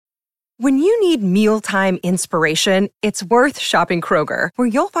When you need mealtime inspiration, it's worth shopping Kroger, where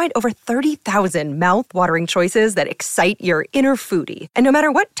you'll find over 30,000 mouth-watering choices that excite your inner foodie. And no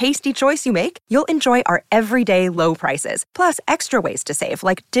matter what tasty choice you make, you'll enjoy our everyday low prices, plus extra ways to save,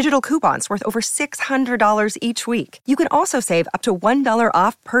 like digital coupons worth over $600 each week. You can also save up to $1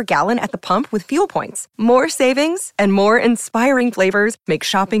 off per gallon at the pump with fuel points. More savings and more inspiring flavors make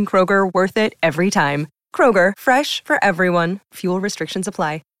shopping Kroger worth it every time. Kroger, fresh for everyone. Fuel restrictions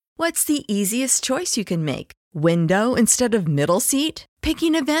apply. What's the easiest choice you can make? Window instead of middle seat?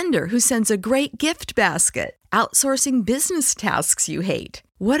 Picking a vendor who sends a great gift basket? Outsourcing business tasks you hate?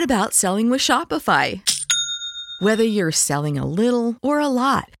 What about selling with Shopify? Whether you're selling a little or a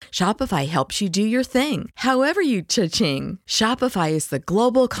lot, Shopify helps you do your thing, however you cha-ching. Shopify is the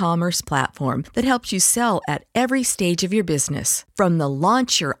global commerce platform that helps you sell at every stage of your business. From the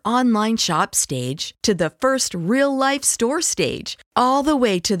launch your online shop stage to the first real-life store stage, all the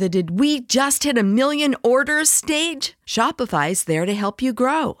way to the did we just hit 1 million orders stage. Shopify's there to help you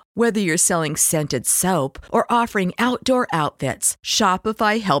grow. Whether you're selling scented soap or offering outdoor outfits,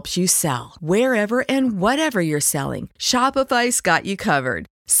 Shopify helps you sell. Wherever and whatever you're selling, Shopify's got you covered.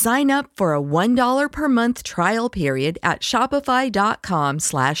 Sign up for a $1 per month trial period at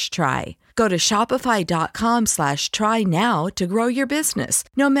shopify.com/try. Go to shopify.com/try now to grow your business,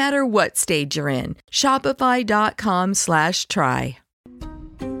 no matter what stage you're in. Shopify.com/try.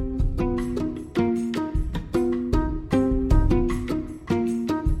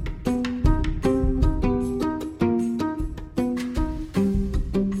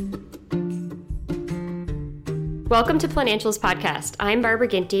 Welcome to Financials Podcast. I'm Barbara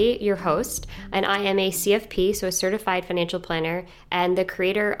Ginty, your host, and I am a CFP, so a certified financial planner, and the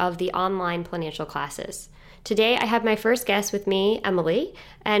creator of the online financial classes. Today, I have my first guest with me, Emily,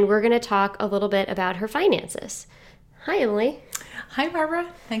 and we're going to talk a little bit about her finances. Hi, Emily. Hi, Barbara.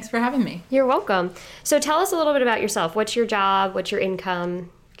 Thanks for having me. You're welcome. So tell us a little bit about yourself. What's your job? What's your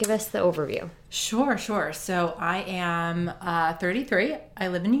income? Give us the overview. Sure. So I am 33. I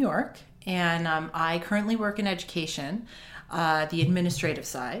live in New York. And I currently work in education, the administrative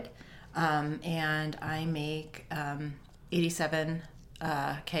side, and I make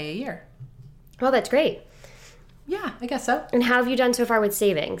 $87K a year. Well, that's great. Yeah, I guess so. And how have you done so far with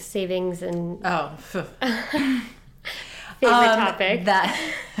savings? Savings and favorite topic. That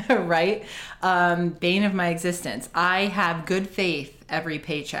right, bane of my existence. I have good faith every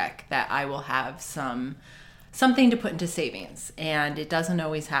paycheck that I will have something to put into savings, and it doesn't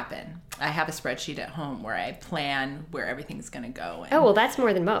always happen. I have a spreadsheet at home where I plan where everything's going to go. Oh, well, that's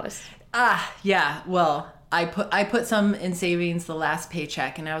more than most. Yeah. Well, I put some in savings the last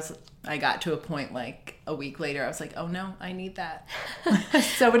paycheck, and I got to a point like a week later, I was like, oh no, I need that.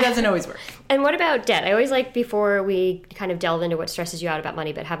 So it doesn't always work. And what about debt? I always like, before we kind of delve into what stresses you out about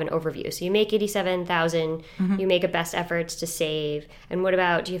money, but have an overview. So you make $87,000, you make a best efforts to save. And what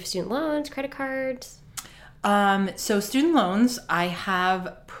about, do you have student loans, credit cards? So student loans, I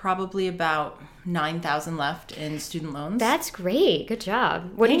have probably about 9,000 left in student loans. That's great. Good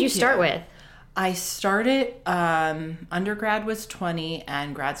job. What did you start with? I started, undergrad was 20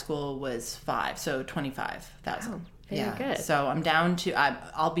 and grad school was 5, so 25,000. Wow, very good. So I'm down to,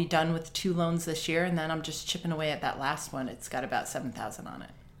 I'll be done with 2 loans this year, and then I'm just chipping away at that last one. It's got about 7,000 on it.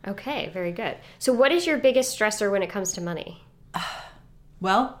 Okay, very good. So what is your biggest stressor when it comes to money?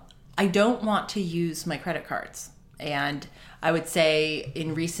 Well, I don't want to use my credit cards. And I would say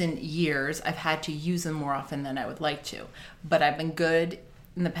in recent years, I've had to use them more often than I would like to. But I've been good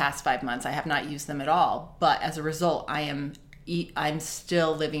in the past 5 months. I have not used them at all. But as a result, I'm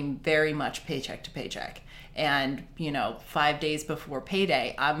still living very much paycheck to paycheck. And, 5 days before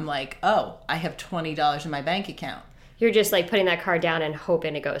payday, I'm like, oh, I have $20 in my bank account. You're just like putting that card down and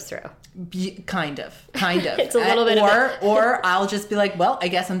hoping it goes through. Kind of. It's a little bit or I'll just be like, well, I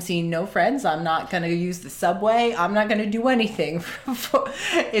guess I'm seeing no friends. I'm not going to use the subway. I'm not going to do anything.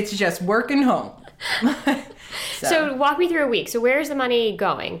 It's just work and home. So walk me through a week. So where's the money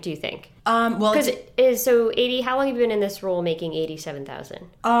going, do you think? Well, because so 80. How long have you been in this role, making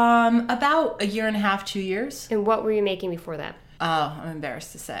 $87,000? About a year and a half, 2 years. And what were you making before that? Oh, I'm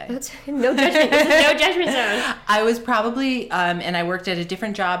embarrassed to say. No judgment. This is no judgment zone. I was probably, and I worked at a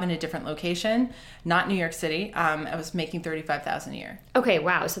different job in a different location, not New York City. I was making $35,000 a year. Okay,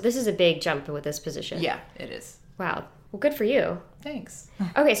 wow. So this is a big jump with this position. Yeah, it is. Wow. Well, good for you. Thanks.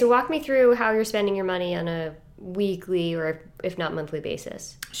 Okay, so walk me through how you're spending your money on a weekly or if not monthly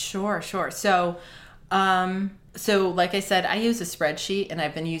basis. Sure. So like I said, I use a spreadsheet, and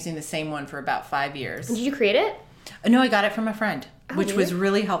I've been using the same one for about 5 years. Did you create it? No, I got it from a friend, which really? was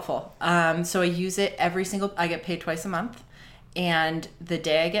really helpful. So I use it I get paid twice a month, And the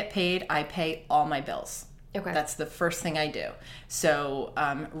day I get paid, I pay all my bills. Okay. That's the first thing I do. So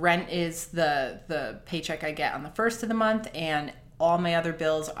rent is the paycheck I get on the 1st of the month, and all my other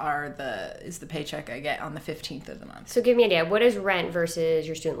bills is the paycheck I get on the 15th of the month. So give me an idea. What is rent versus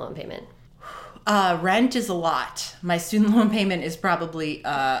your student loan payment? Rent is a lot. My student loan payment is probably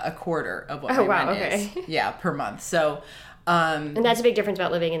a quarter of what my rent is. Yeah, per month. So, and that's a big difference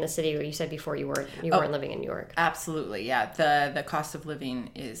about living in the city where you said before you weren't living in New York. Absolutely, yeah. The cost of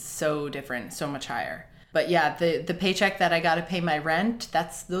living is so different, so much higher. But yeah, the paycheck that I got to pay my rent,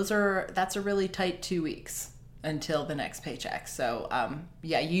 that's a really tight 2 weeks until the next paycheck. So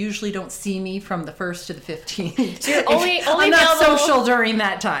yeah, you usually don't see me from the 1st to the 15th. So you're only I'm not social during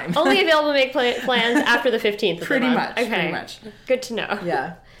that time. Only available to make plans after the 15th of pretty the month. much. Okay. Pretty much. Good to know.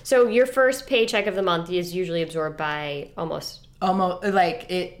 Yeah. So your first paycheck of the month is usually absorbed by almost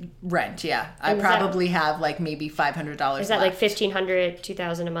like rent. Yeah, I probably have like maybe $500. Is that left. like $1,500,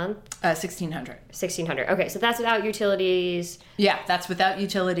 $2,000 a month? $1,600. $1,600. Okay, so that's without utilities. Yeah, that's without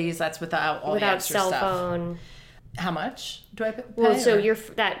utilities. That's without all the extra cell stuff. phone. How much do I pay? Well, so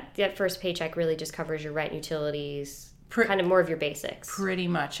that first paycheck really just covers your rent, utilities, kind of more of your basics. Pretty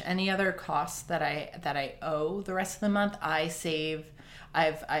much. Any other costs that I owe the rest of the month, I save.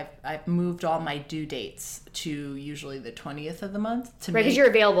 I've moved all my due dates to usually the 20th of the month. Because you're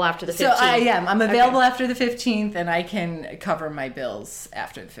available after the 15th. So I am. I'm available after the 15th, and I can cover my bills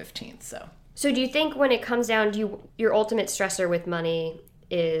after the 15th. So do you think when it comes down to your ultimate stressor with money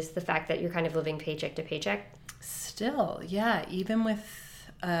is the fact that you're kind of living paycheck to paycheck? Still, yeah. Even with,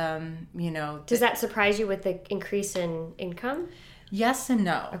 Does that surprise you with the increase in income? Yes and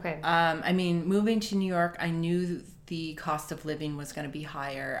no. Okay. I mean, moving to New York, I knew the cost of living was going to be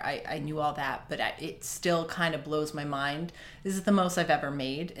higher. I knew all that, but it still kind of blows my mind. This is the most I've ever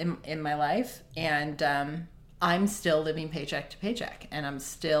made in my life, and I'm still living paycheck to paycheck, and I'm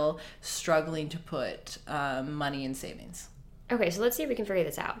still struggling to put money in savings. Okay, so let's see if we can figure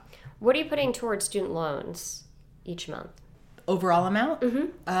this out. What are you putting towards student loans each month? Overall amount?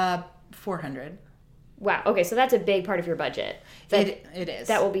 Mm-hmm. $400. Wow. Okay, so that's a big part of your budget. It is.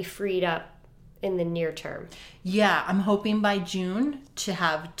 That will be freed up in the near term. Yeah, I'm hoping by June to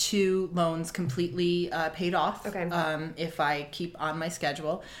have 2 loans completely paid off. Okay. If I keep on my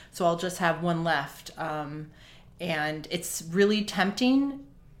schedule. So I'll just have 1 left. And it's really tempting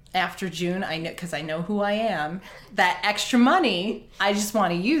after June, because I know who I am, that extra money, I just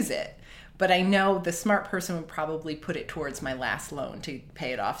want to use it. But I know the smart person would probably put it towards my last loan to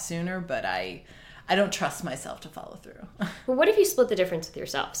pay it off sooner, but I don't trust myself to follow through. Well, what if you split the difference with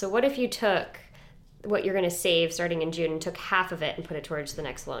yourself? So what if you took what you're going to save starting in June and took half of it and put it towards the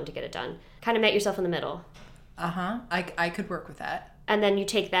next loan to get it done? Kind of met yourself in the middle. I could work with that. And then you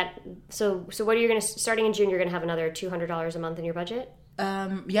take that. So what are you going to, starting in June, you're going to have another $200 a month in your budget?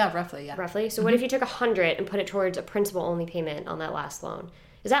 Yeah, roughly, yeah. Roughly? So what if you took $100 and put it towards a principal-only payment on that last loan?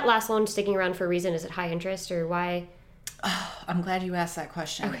 Is that last loan sticking around for a reason? Is it high interest, or why? Oh, I'm glad you asked that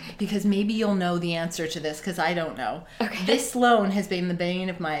question, because maybe you'll know the answer to this, because I don't know. Okay. This loan has been the bane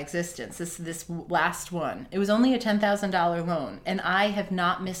of my existence, this last one. It was only a $10,000 loan, and I have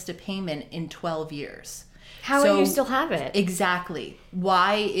not missed a payment in 12 years. How do you still have it? Exactly.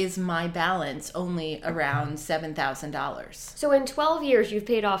 Why is my balance only around $7,000? So in 12 years, you've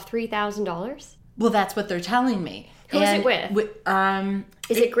paid off $3,000? Well, that's what they're telling me. Who is it with?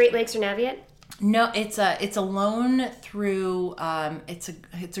 Is it Great Lakes or Navient? No, it's a loan through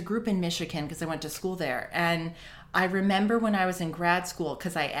it's a group in Michigan, because I went to school there. And I remember when I was in grad school,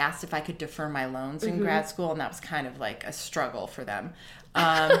 because I asked if I could defer my loans in grad school, and that was kind of like a struggle for them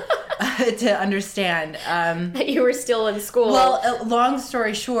to understand. That you were still in school. Well, long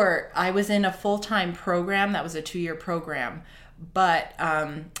story short, I was in a full-time program that was a 2-year program, but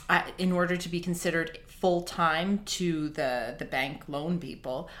in order to be considered full-time to the bank loan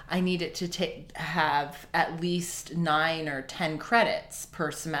people, I needed to have at least 9 or 10 credits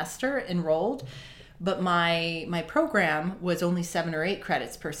per semester enrolled. But my program was only 7 or 8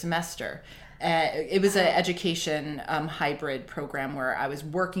 credits per semester. It was an education hybrid program where I was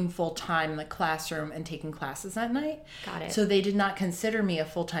working full-time in the classroom and taking classes at night. Got it. So they did not consider me a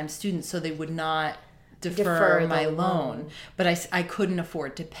full-time student, so they would not defer my loan. But I couldn't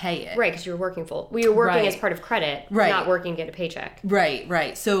afford to pay it. Right, because you were working you were working as part of credit, not working to get a paycheck.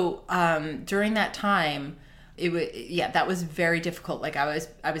 Right. So during that time, that was very difficult. Like I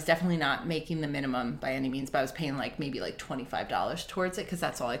was definitely not making the minimum by any means, but I was paying maybe $25 towards it, because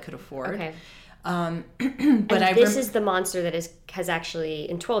that's all I could afford. Okay. But this is the monster that has actually,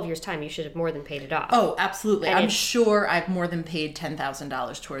 in 12 years' time, you should have more than paid it off. Oh, absolutely. I'm sure I've more than paid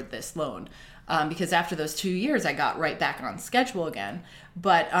 $10,000 toward this loan. because after those 2 years, I got right back on schedule again.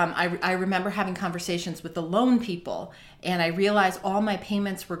 But I remember having conversations with the loan people, and I realized all my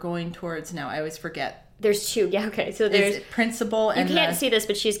payments were going towards, now I always forget. There's two. Yeah, okay. So there's principal and you can't see this,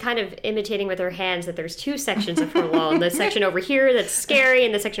 but she's kind of imitating with her hands that there's two sections of her loan. The section over here that's scary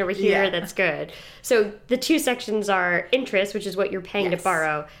and the section over here that's good. So the two sections are interest, which is what you're paying to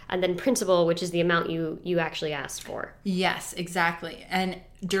borrow, and then principal, which is the amount you actually asked for. Yes, exactly. And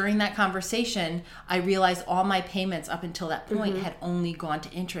during that conversation, I realized all my payments up until that point had only gone to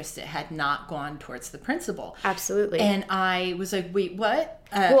interest. It had not gone towards the principal. Absolutely. And I was like, wait, what?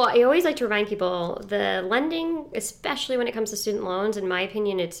 Well, I always like to remind people, the lending, especially when it comes to student loans, in my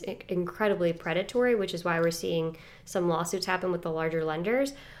opinion, it's incredibly predatory, which is why we're seeing some lawsuits happen with the larger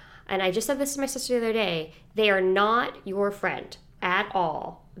lenders. And I just said this to my sister the other day. They are not your friend at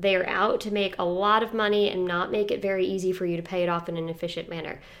all. They are out to make a lot of money and not make it very easy for you to pay it off in an efficient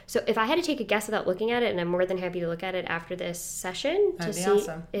manner. So if I had to take a guess without looking at it, and I'm more than happy to look at it after this session to see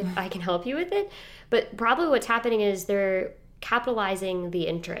if I can help you with it. But probably what's happening is they're capitalizing the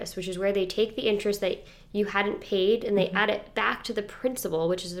interest, which is where they take the interest that you hadn't paid and they add it back to the principal,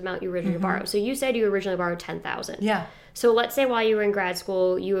 which is the amount you originally borrowed. So you said you originally borrowed $10,000. Yeah. So let's say while you were in grad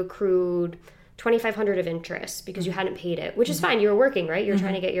school, you accrued $2,500 of interest because you hadn't paid it, which is fine. You were working, right? You're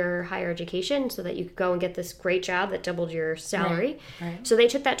trying to get your higher education so that you could go and get this great job that doubled your salary. Right. So they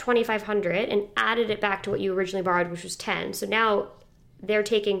took that $2,500 and added it back to what you originally borrowed, which was $10,000. So now they're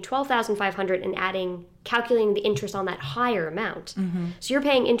taking $12,500 and calculating the interest on that higher amount. So you're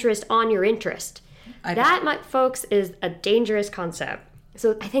paying interest on your interest. Folks, is a dangerous concept.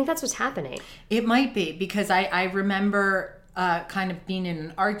 So I think that's what's happening. It might be, because I remember kind of being in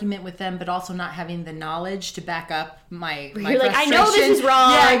an argument with them, but also not having the knowledge to back up my You're like, I know this is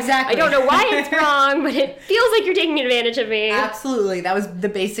wrong. Yeah, exactly. I don't know why it's wrong, but it feels like you're taking advantage of me. Absolutely. That was the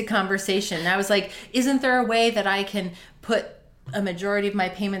basic conversation. And I was like, isn't there a way that I can put a majority of my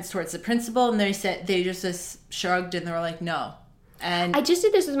payments towards the principal? And they just shrugged and they were like, no. And I just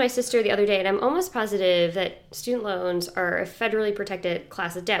did this with my sister the other day, and I'm almost positive that student loans are a federally protected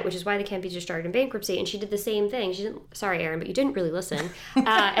class of debt, which is why they can't be discharged in bankruptcy. And she did the same thing. She didn't. Sorry, Erin, but you didn't really listen.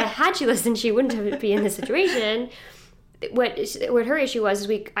 Had she listened, she wouldn't have been in this situation. What her issue was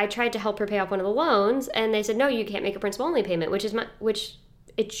is I tried to help her pay off one of the loans, and they said, no, you can't make a principal only payment, which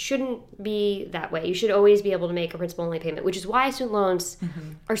it shouldn't be that way. You should always be able to make a principal-only payment, which is why student loans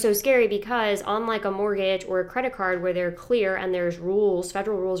are so scary, because unlike a mortgage or a credit card where they're clear and there's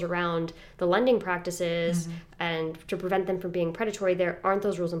federal rules around the lending practices and to prevent them from being predatory, there aren't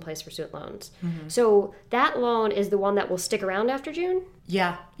those rules in place for student loans. So that loan is the one that will stick around after June?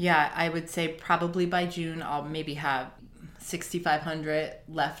 Yeah. I would say probably by June I'll maybe have $6,500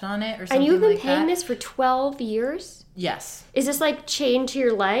 left on it or something like that. And you've been paying this for 12 years? Yes. Is this like chained to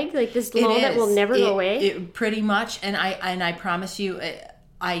your leg? Like this loan that will never go away? Pretty much. And I promise you,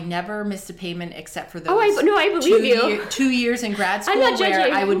 I never missed a payment except for those I believe you. 2 years in grad school I'm not where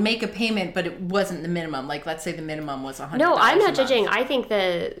judging. I would make a payment, but it wasn't the minimum. Like, let's say the minimum was $100. No, I'm not judging. I think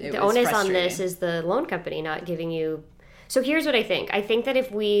the onus on this is the loan company not giving you. So here's what I think. I think that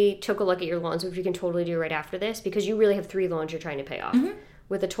if we took a look at your loans, which we can totally do right after this, because you really have 3 loans you're trying to pay off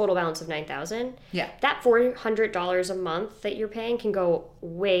with a total balance of $9,000. Yeah. That $400 a month that you're paying can go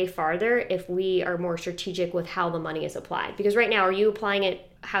way farther if we are more strategic with how the money is applied. Because right now, are you applying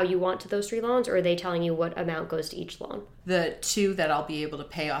it how you want to those 3 loans, or are they telling you what amount goes to each loan? The 2 that I'll be able to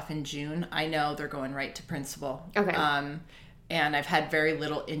pay off in June, I know they're going right to principal. Okay. And I've had very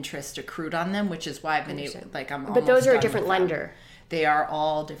little interest accrued on them, which is why I've been able, But those are a different lender. They are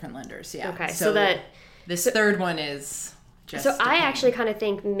all different lenders, yeah. Okay, so this third one is just... So I actually kind of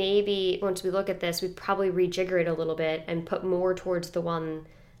think maybe once we look at this, we'd probably rejigger it a little bit and put more towards the one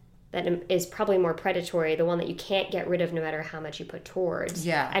that is probably more predatory, the one that you can't get rid of no matter how much you put towards.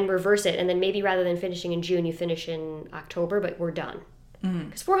 Yeah. And reverse it. And then maybe rather than finishing in June, you finish in October, but we're done.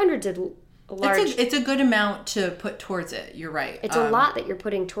 Because 400's a large... It's a good amount to put towards it. You're right. It's a lot that you're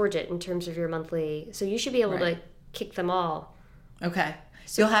putting towards it in terms of your monthly... So you should be able to kick them all. Okay.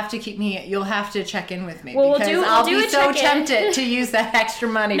 So you'll have to check in with me, well, because I'll be so tempted to use that extra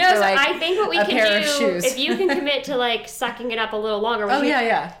money for I think what we a can pair do, of shoes. If you can commit to sucking it up a little longer.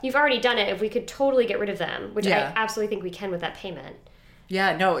 You've already done it. If we could totally get rid of them, which I absolutely think we can with that payment.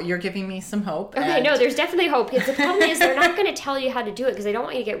 Yeah, no, you're giving me some hope. Okay, no, there's definitely hope. The problem is they're not going to tell you how to do it because they don't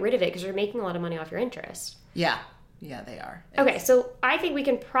want you to get rid of it because you're making a lot of money off your interest. Yeah, they are. Okay, so I think we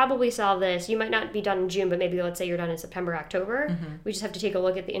can probably solve this. You might not be done in June, but maybe let's say you're done in September, October. We just have to take a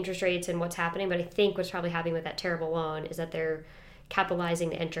look at the interest rates and what's happening. But I think what's probably happening with that terrible loan is that they're capitalizing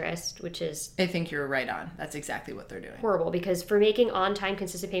the interest, which is I think you're right on. That's exactly what they're doing. horrible, because for making on-time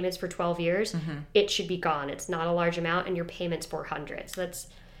consistent payments for 12 years, it should be gone. It's not a large amount, and your payment's $400. So that's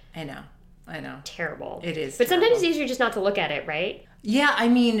I know. terrible. It is But terrible. sometimes it's easier just not to look at it, right? Yeah, I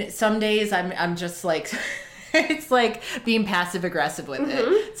mean, some days I'm just like, it's like being passive aggressive with it.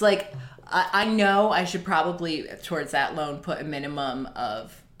 It's like, I know I should probably, towards that loan, put a minimum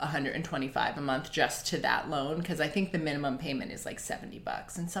of $125 a month just to that loan, because I think the minimum payment is like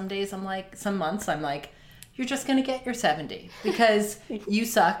 $70. And some days I'm like, some months I'm like, you're just gonna get your 70 because you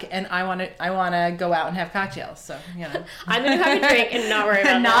suck, and I wanna go out and have cocktails. So I'm gonna have a drink and not worry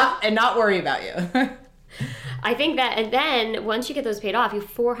about that. And not worry about you. I think that, and then once you get those paid off, you have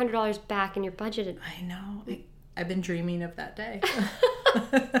 $400 back in your budget. I know. I've been dreaming of that day.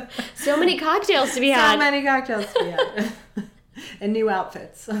 So many cocktails to be had. So many cocktails to be had. And new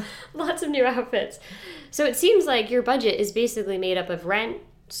outfits. Lots of new outfits. So it seems like your budget is basically made up of rent,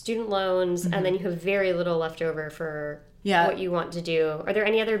 student loans, and then you have very little left over for what you want to do. Are there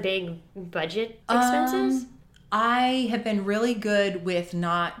any other big budget expenses? I have been really good with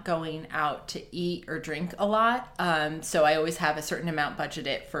not going out to eat or drink a lot. So I always have a certain amount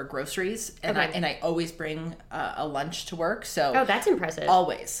budgeted for groceries, and I always bring a lunch to work. So that's impressive.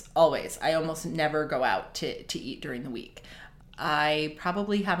 Always. I almost never go out to eat during the week. I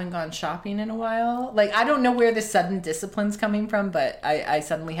probably haven't gone shopping in a while. Like, I don't know where this sudden discipline's coming from, but I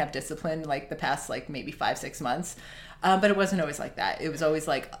suddenly have discipline like the past like maybe 5-6 months. But it wasn't always like that. It was always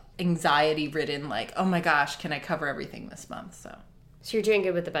like anxiety ridden, like, oh my gosh, can I cover everything this month? So you're doing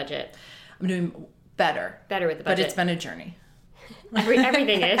good with the budget. I'm doing better with the budget. But it's been a journey.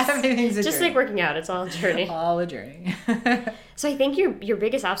 Everything is. Everything's a just journey. like working out, it's all a journey. All a journey. So I think your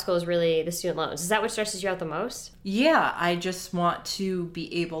biggest obstacle is really the student loans. Is that what stresses you out the most? Yeah, I just want to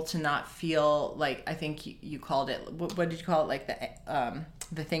be able to not feel like, I think you called it, what did you call it? Like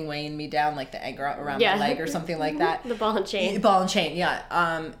the thing weighing me down, like the egg around my leg or something like that. The ball and chain. Ball and chain,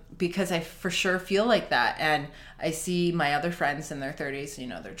 yeah. Because I for sure feel like that. And I see my other friends in their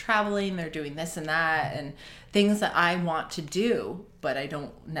 30s, they're traveling, they're doing this and that, and things that I want to do, but I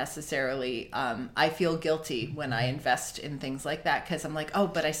don't necessarily, I feel guilty when I invest in things like that, because I'm like, oh,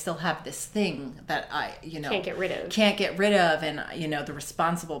 but I still have this thing that I, can't get rid of. And, the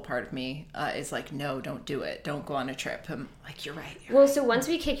responsible part of me is like, no, don't do it. Don't go on a trip. I'm like, you're right. Well, so once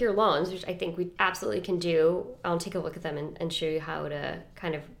we kick your loans, which I think we absolutely can do, I'll take a look at them and show you how to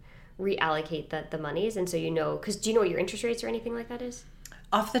kind of reallocate the monies. And so because do you know what your interest rates or anything like that is?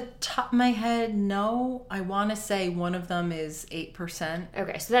 Off the top of my head, no. I want to say one of them is 8%.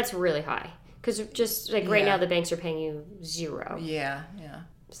 Okay, so that's really high. Because just like right now, the banks are paying you 0. Yeah.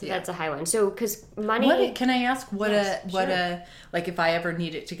 So that's a high one. So, because money... Can I ask like if I ever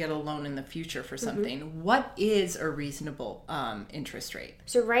needed to get a loan in the future for something, what is a reasonable interest rate?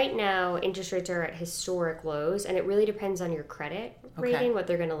 So right now, interest rates are at historic lows, and it really depends on your credit rating, what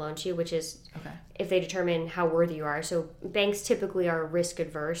they're going to loan to you, which is if they determine how worthy you are. So banks typically are risk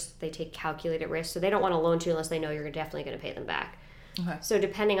adverse. They take calculated risk, so they don't want to loan to you unless they know you're definitely going to pay them back. Okay. So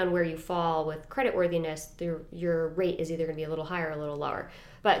depending on where you fall with creditworthiness, your rate is either going to be a little higher or a little lower.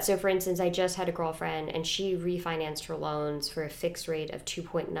 But so for instance, I just had a girlfriend and she refinanced her loans for a fixed rate of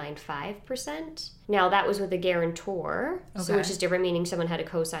 2.95%. Now that was with a guarantor, so which is different, meaning someone had to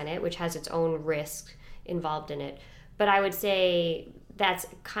co-sign it, which has its own risk involved in it. But I would say that's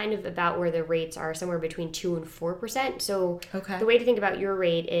kind of about where the rates are, somewhere between 2 and 4%. So the way to think about your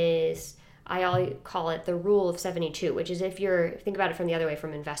rate is, I call it the rule of 72, which is think about it from the other way,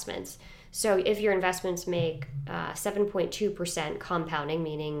 from investments. So if your investments make 7.2% compounding,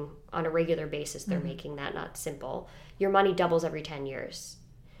 meaning on a regular basis they're making that, not simple, your money doubles every 10 years.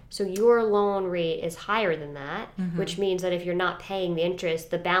 So your loan rate is higher than that, which means that if you're not paying the interest,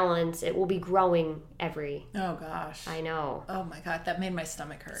 the balance, it will be growing every... Oh, gosh. I know. Oh, my God. That made my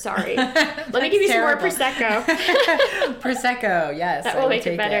stomach hurt. Sorry. Let me give you terrible. some more Prosecco. Prosecco, yes. That will make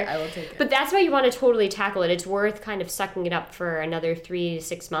it better. I will take it. But that's why you want to totally tackle it. It's worth kind of sucking it up for another 3 to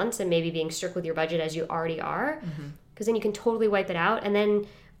 6 months and maybe being strict with your budget as you already are, because then you can totally wipe it out. And then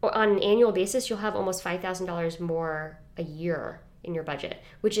on an annual basis, you'll have almost $5,000 more a year in your budget,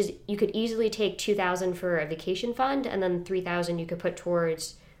 which is, you could easily take $2,000 for a vacation fund and then $3,000 you could put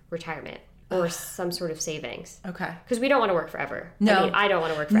towards retirement or some sort of savings. Okay. Because we don't want to work forever. No. I mean, I don't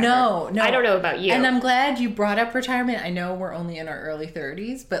want to work forever. No. I don't know about you. And I'm glad you brought up retirement. I know we're only in our early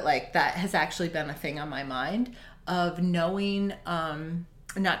 30s, but like that has actually been a thing on my mind of knowing,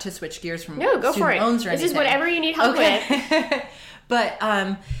 not to switch gears from no, go for it. Loans or this anything. Is whatever you need help with. But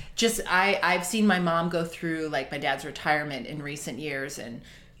I've seen my mom go through like my dad's retirement in recent years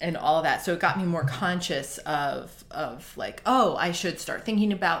and all of that. So it got me more conscious of like, oh, I should start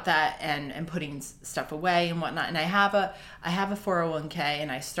thinking about that and putting stuff away and whatnot. And I have a 401k,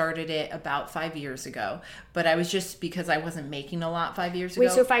 and I started it about 5 years ago. But I was just because I wasn't making a lot 5 years ago.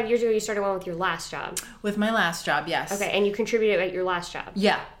 Wait, so 5 years ago you started one with your last job? With my last job, yes. Okay, and you contributed at your last job?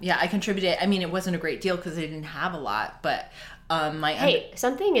 Yeah, I contributed. I mean, it wasn't a great deal because I didn't have a lot, but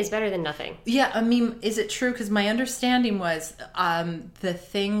something is better than nothing. Yeah, I mean, is it true? Because my understanding was the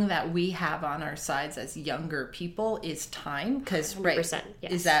thing that we have on our sides as younger people is time. Because 100%,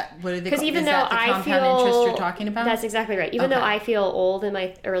 yes. Is that what are they? Because even though I feel interest you're talking about, that's exactly right. Even though I feel old in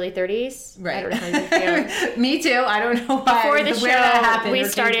my early 30s, right? I don't know how you feel. Me too. I don't know why. Before the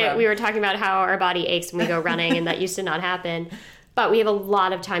show, we were talking about how our body aches when we go running, and that used to not happen. But we have a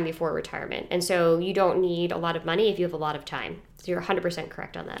lot of time before retirement. And so you don't need a lot of money if you have a lot of time. So you're 100%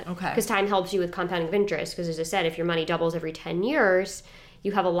 correct on that. Okay. Because time helps you with compounding of interest. Because as I said, if your money doubles every 10 years,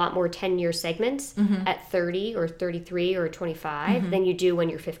 you have a lot more 10-year segments at 30 or 33 or 25 than you do when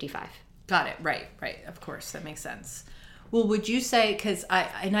you're 55. Got it. Right. Of course. That makes sense. Well, would you say, because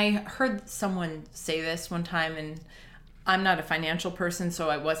I heard someone say this one time, and I'm not a financial person, so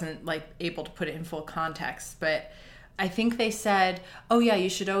I wasn't like able to put it in full context, but I think they said, oh yeah, you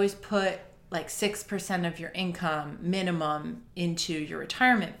should always put like 6% of your income minimum into your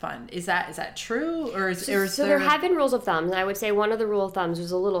retirement fund. Is that true? Or there have been rules of thumb, and I would say one of the rule of thumbs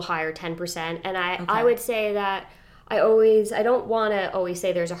was a little higher, 10%. And I would say that I don't want to always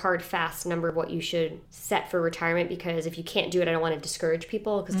say there's a hard, fast number of what you should set for retirement, because if you can't do it, I don't want to discourage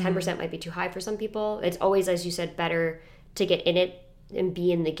people, because 10% might be too high for some people. It's always, as you said, better to get in it and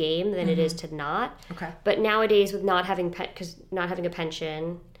be in the game than it is to not. Okay. But nowadays, with not having a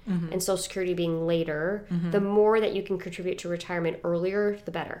pension and Social Security being later, the more that you can contribute to retirement earlier,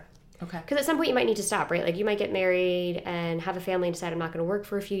 the better. Okay. Because at some point you might need to stop, right? Like you might get married and have a family and decide I'm not going to work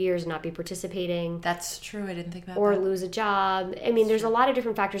for a few years and not be participating. That's true. I didn't think about that. Or lose a job. I mean, there's a lot of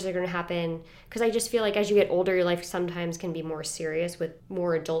different factors that are going to happen. Because I just feel like as you get older, your life sometimes can be more serious with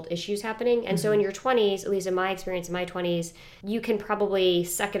more adult issues happening. And so in your 20s, at least in my experience in my 20s, you can probably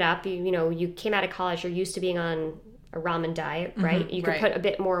suck it up. You came out of college, you're used to being on a ramen diet, right? You can put a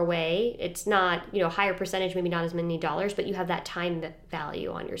bit more away. It's not, higher percentage, maybe not as many dollars, but you have that time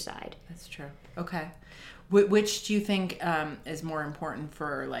value on your side. That's true. Okay. Which do you think is more important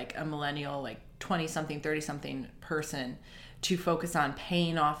for like a millennial, like 20-something, 30-something person to focus on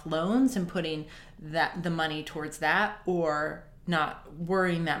paying off loans and putting the money towards that, or not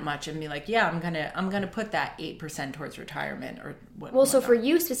worrying that much and be like, yeah, I'm gonna put that 8% towards retirement or what? Well, so for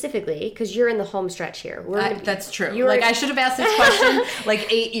you specifically, because you're in the home stretch here. That's true. I should have asked this question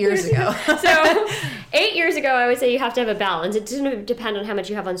like 8 years ago. So 8 years ago, I would say you have to have a balance. It doesn't depend on how much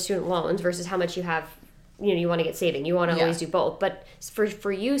you have on student loans versus how much you have. You want to get saving. You want to always do both. But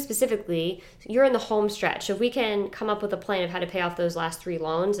for you specifically, you're in the home stretch. So if we can come up with a plan of how to pay off those last 3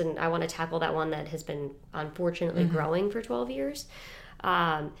 loans, and I want to tackle that one that has been unfortunately growing for 12 years,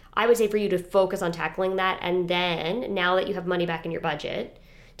 I would say for you to focus on tackling that. And then now that you have money back in your budget,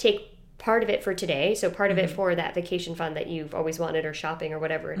 take part of it for today. So part of it for that vacation fund that you've always wanted, or shopping, or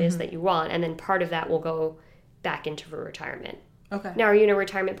whatever it is that you want. And then part of that will go back into for retirement. Okay. Now, are you in a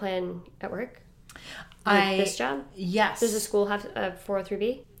retirement plan at work? This job? Yes. Does the school have a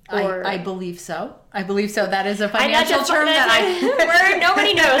 403B? I believe so. That is a financial term word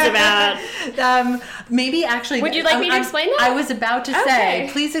nobody knows about. Maybe actually. Would you like me to explain that? I was about to say,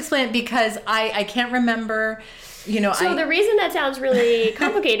 please explain it, because I can't remember. So the reason that sounds really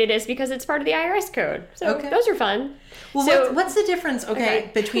complicated is because it's part of the IRS code. So those are fun. Well, so, what's the difference,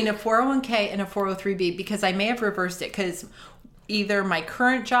 between a 401k and a 403b? Because I may have reversed it, because either my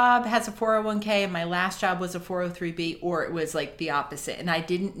current job has a 401k and my last job was a 403b, or it was like the opposite, and I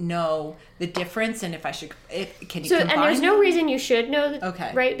didn't know the difference, and can you combine? And there's no reason you should know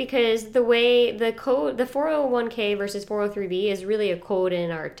right? Because the way the code, the 401k versus 403b is really a code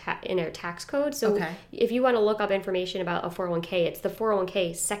in our tax code. So if you want to look up information about a 401k, it's the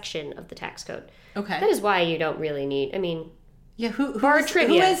 401k section of the tax code. That is why you don't really need, who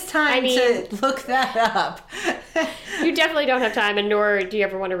has time to look that up? You definitely don't have time, and nor do you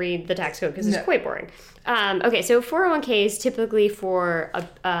ever want to read the tax code, because it's quite boring. So 401k is typically for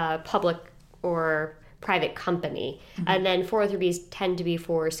a public or private company, and then 403bs tend to be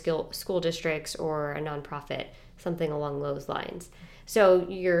for school districts or a nonprofit, something along those lines. So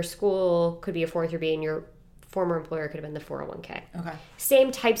your school could be a 403b, and your former employer could have been the 401k.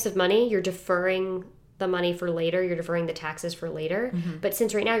 Same types of money. You're deferring the money for later. You're deferring the taxes for later. But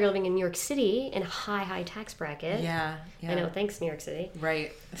since right now you're living in New York City in a high tax bracket. Yeah. I know, thanks New York City.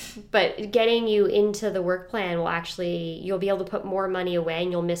 Right. But getting you into the work plan will actually, you'll be able to put more money away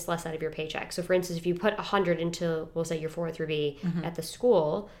and you'll miss less out of your paycheck. So for instance, if you put 100 into, we'll say your 403B at the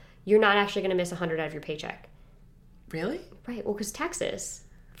school, you're not actually going to miss 100 out of your paycheck. Really? Right. Well, because taxes.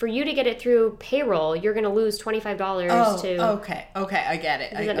 For you to get it through payroll, you're going to lose $25 to... Okay. I get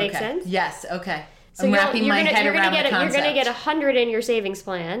it. Does that make sense? Yes. Okay. So I'm wrapping my head around the concept. You're going to get 100 in your savings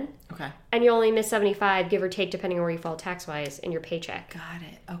plan. Okay. And you only miss 75, give or take, depending on where you fall tax-wise, in your paycheck. Got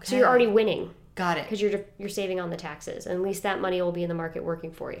it. Okay. So you're already winning. Got it. Because you're saving on the taxes. And at least that money will be in the market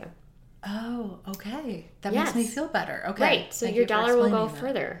working for you. Oh, okay. That makes me feel better. Okay. Right. So your dollar will go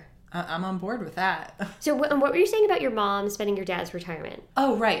further. I'm on board with that. So what were you saying about your mom spending your dad's retirement?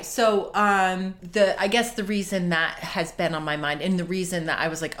 Oh, right. So I guess the reason that has been on my mind and the reason that I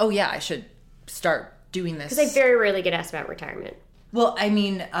was like, oh, yeah, I should start doing this. Because I very rarely get asked about retirement. Well, I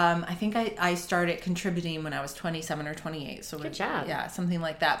mean, I think I started contributing when I was 27 or 28. So good job. Yeah, something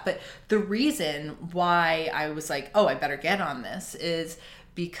like that. But the reason why I was like, oh, I better get on this is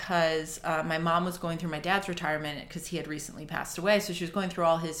because my mom was going through my dad's retirement because he had recently passed away. So she was going through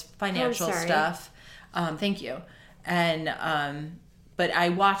all his financial stuff. Thank you. And but I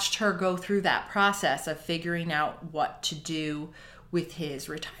watched her go through that process of figuring out what to do with his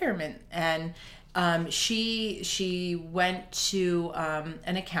retirement. And she went to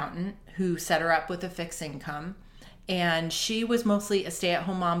an accountant who set her up with a fixed income. And she was mostly a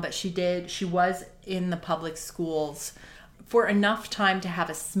stay-at-home mom, but she was in the public schools for enough time to have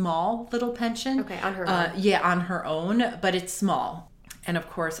a small little pension. Okay, on her own. Yeah, on her own, but it's small. And of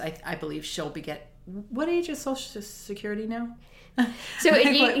course, I believe she'll be what age is Social Security now? So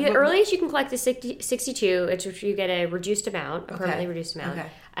the earliest you can collect is 62, it's which you get a reduced amount, a permanently reduced amount. Okay.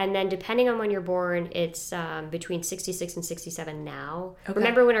 And then depending on when you're born, it's between 66 and 67 now. Okay.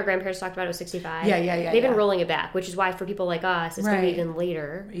 Remember when our grandparents talked about it was 65? Yeah. They've been rolling it back, which is why for people like us, it's going to be even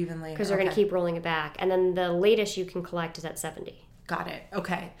later. Because they're going to keep rolling it back. And then the latest you can collect is at 70. Got it.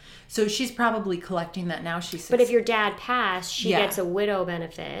 Okay. So she's probably collecting that now. But if your dad passed, she gets a widow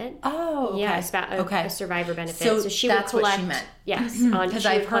benefit. Oh, okay. Yeah, a survivor benefit. So she that's would collect, what she meant. Yes, because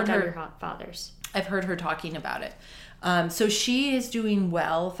I've heard her your father's. I've heard her talking about it. So she is doing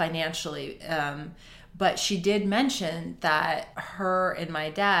well financially, but she did mention that her and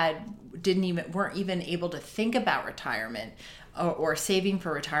my dad weren't even able to think about retirement or saving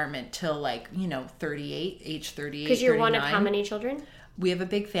for retirement till age 38. Because you're 39. One of how many children? We have a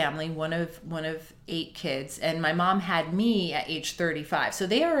big family, one of 8 kids, and my mom had me at age 35. So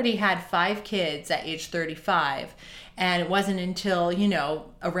they already had 5 kids at age 35. And it wasn't until,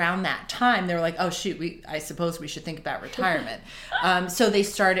 around that time, they were like, oh, shoot, I suppose we should think about retirement. So they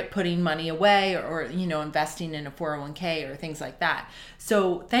started putting money away or investing in a 401k or things like that.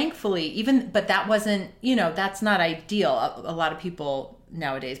 So thankfully, but that wasn't, that's not ideal. A lot of people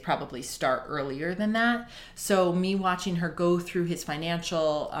nowadays probably start earlier than that. So me watching her go through his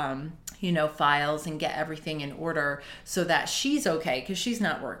financial, files and get everything in order so that she's okay, because she's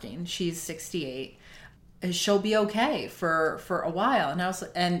not working. She's 68. She'll be okay for a while.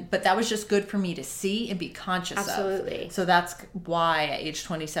 But that was just good for me to see and be conscious of. Absolutely. So that's why at age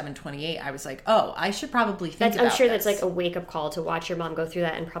 27, 28, I was like, oh, I should probably think about I'm sure this. that's like a wake-up call to watch your mom go through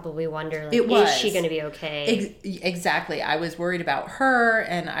that and probably wonder, is she going to be okay? Exactly. I was worried about her,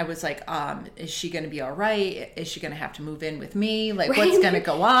 and I was like, is she going to be all right? Is she going to have to move in with me? Like, what's going to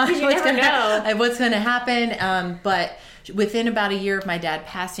go on? You never know. What's going to happen? But within about a year of my dad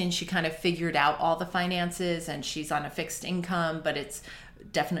passing, she kind of figured out all the finances, and she's on a fixed income, but it's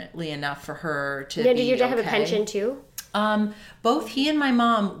definitely enough for her to be okay. Did your dad have a pension too? Both he and my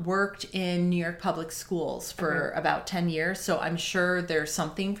mom worked in New York public schools for about 10 years, so I'm sure there's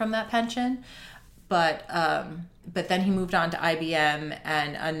something from that pension. But then he moved on to IBM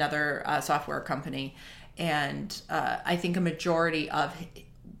and another software company, and I think a majority of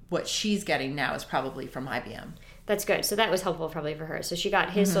what she's getting now is probably from IBM. That's good. So that was helpful probably for her. So she got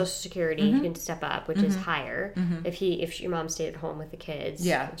his Social Security. He can step up, which is higher. If your mom stayed at home with the kids,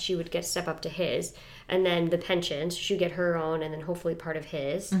 she would get step up to his, and then the pension. So she'd get her own, and then hopefully part of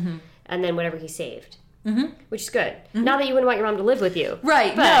his, and then whatever he saved, which is good. Not that you wouldn't want your mom to live with you,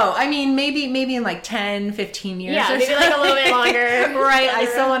 right? But, no, I mean maybe in like 10, 15 years. Yeah, maybe like a little bit longer. Right. I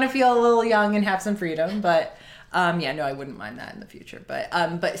still want to feel a little young and have some freedom, but. No, I wouldn't mind that in the future.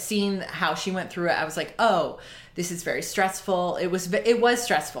 But seeing how she went through it, I was like, oh, this is very stressful. It was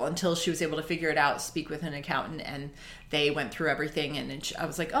stressful until she was able to figure it out, speak with an accountant, and they went through everything. And I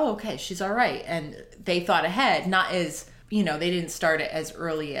was like, oh, okay, she's all right. And they thought ahead, not as, they didn't start it as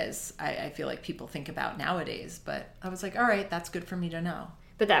early as I feel like people think about nowadays. But I was like, all right, that's good for me to know.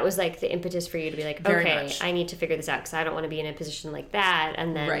 But that was like the impetus for you to be like, Very okay, much. I need to figure this out because I don't want to be in a position like that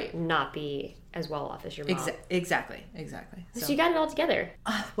and then Right. not be as well off as your mom. Exactly. So you got it all together.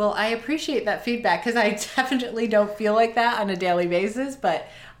 Well, I appreciate that feedback because I definitely don't feel like that on a daily basis. But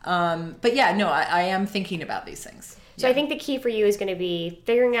yeah, no, I am thinking about these things. So I think the key for you is going to be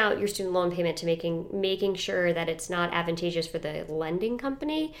figuring out your student loan payment to making sure that it's not advantageous for the lending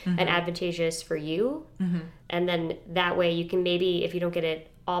company and advantageous for you. And then that way you can maybe, if you don't get it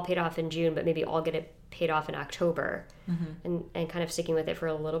all paid off in June, but maybe all get it paid off in October and kind of sticking with it for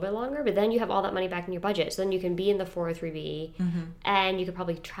a little bit longer. But then you have all that money back in your budget. So then you can be in the 403B and you could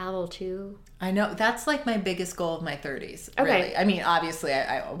probably travel too. I know that's like my biggest goal of my 30s. Okay. Really. I mean, obviously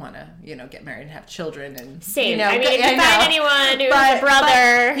I want to, get married and have children and Same. I mean, if you find anyone who has a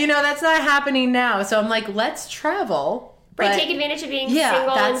brother. But, that's not happening now. So I'm like, let's travel. Right, take advantage of being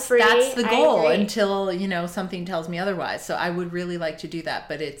single that's, and free. That's the goal I agree. until, something tells me otherwise. So I would really like to do that.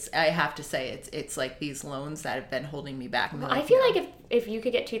 But I have to say, it's like these loans that have been holding me back. Well, I feel like if you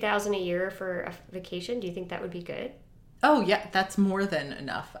could get $2,000 a year for a vacation, do you think that would be good? Oh, yeah, that's more than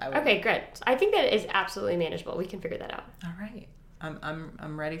enough. Okay, good. I think that is absolutely manageable. We can figure that out. All right.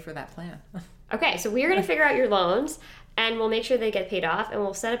 I'm ready for that plan. Okay, so we're going to figure out your loans, and we'll make sure they get paid off, and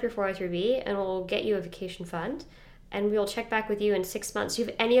we'll set up your 403B, and we'll get you a vacation fund, and we'll check back with you in 6 months. Do you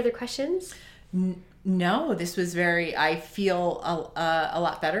have any other questions? No, this was I feel a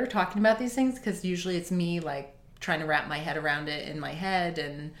lot better talking about these things because usually it's me like trying to wrap my head around it in my head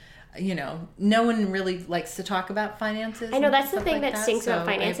and no one really likes to talk about finances. I know that's the thing like that stinks about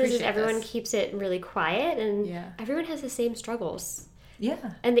finances is everyone this. keeps it really quiet and everyone has the same struggles.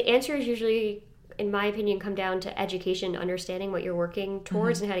 Yeah. And the answer is usually, in my opinion, come down to education, understanding what you're working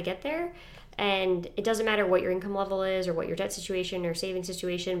towards and how to get there. And it doesn't matter what your income level is or what your debt situation or saving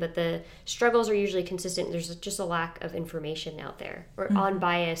situation, but the struggles are usually consistent. There's just a lack of information out there or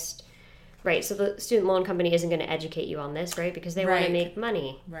unbiased. Right, so the student loan company isn't going to educate you on this, right? Because they want to make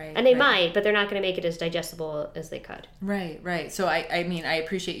money. Right. And they might, but they're not going to make it as digestible as they could. Right. So, I mean, I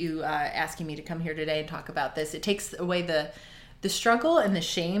appreciate you asking me to come here today and talk about this. It takes away the struggle and the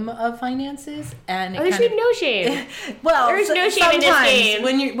shame of finances, and there should be no shame. Well, there's no shame in this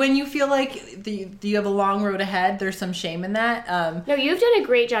game. When you feel like you have a long road ahead, there's some shame in that. No, you've done a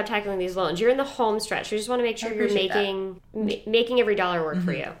great job tackling these loans. You're in the home stretch. We just want to make sure you're making every dollar work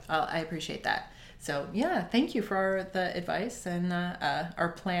for you. I appreciate that. So yeah, thank you for the advice and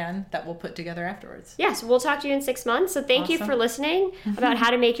our plan that we'll put together afterwards. Yes, we'll talk to you in 6 months. So thank you for listening about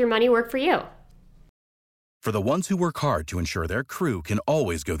how to make your money work for you. For the ones who work hard to ensure their crew can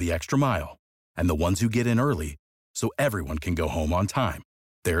always go the extra mile, and the ones who get in early so everyone can go home on time,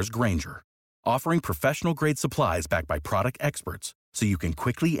 there's Grainger, offering professional-grade supplies backed by product experts so you can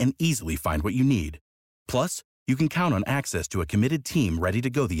quickly and easily find what you need. Plus, you can count on access to a committed team ready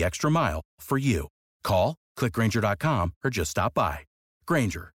to go the extra mile for you. Call, click Grainger.com, or just stop by.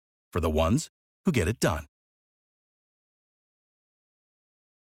 Grainger, for the ones who get it done.